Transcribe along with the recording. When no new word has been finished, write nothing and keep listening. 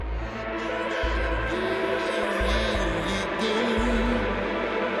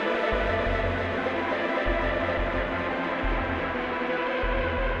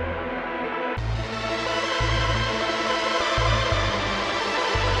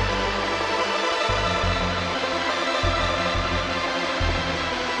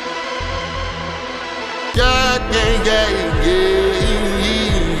yeah, yeah, yeah.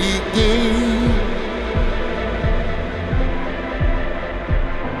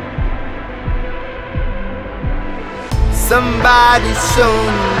 Somebody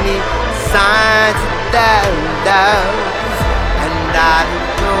showed me signs of doubt, and I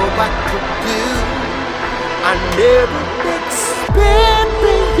don't know what to do. I never experienced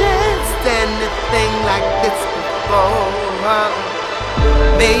anything like this before.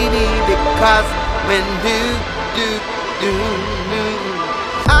 Maybe because when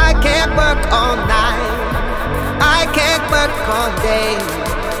I can't work all night, I can't work all day.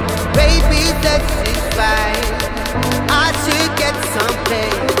 Baby said she's fine, I should get some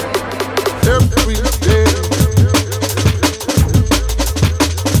pay every day.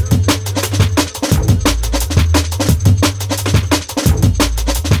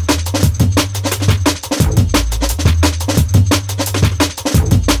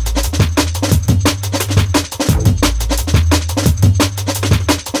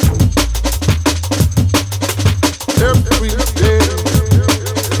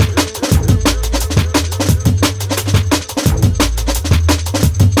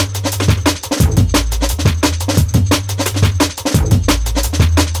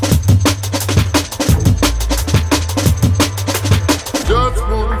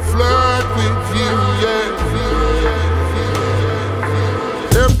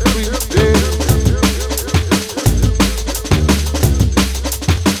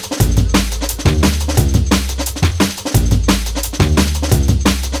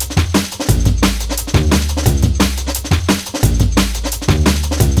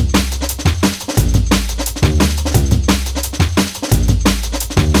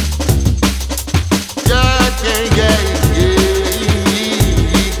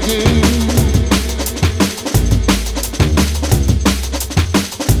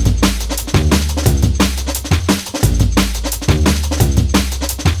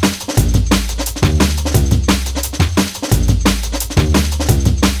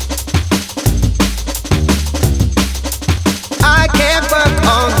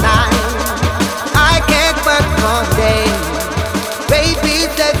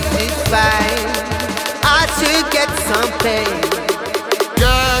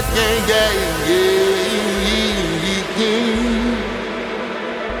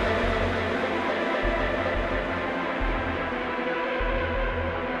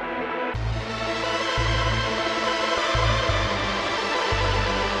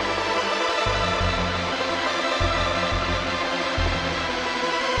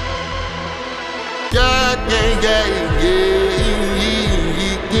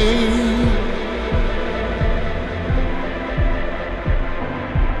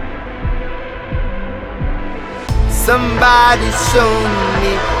 Somebody showed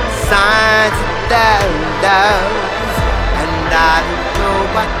me signs of doubt, and I don't know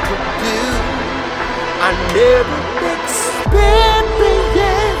what to do. I never experienced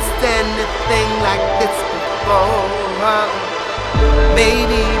anything like this before.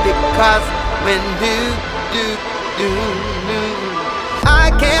 Maybe because when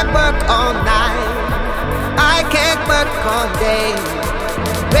I can't work all night, I can't work all day.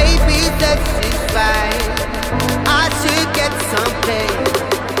 Baby said she's fine, I should get some pay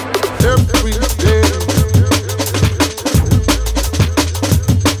every day.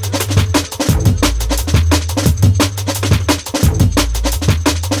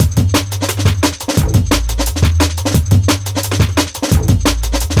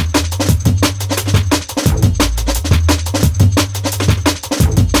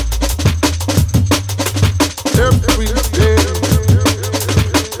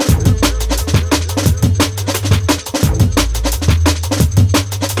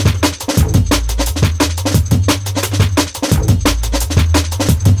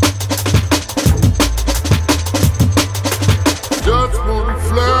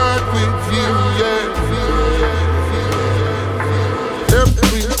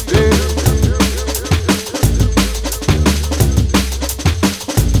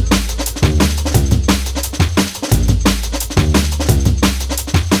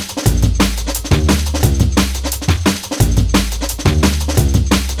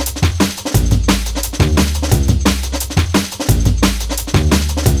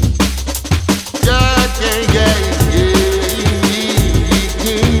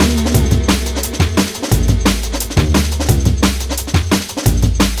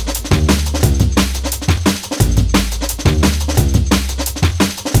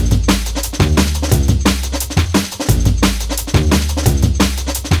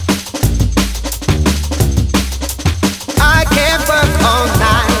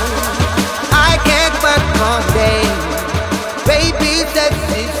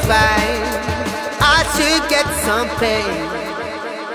 some pain.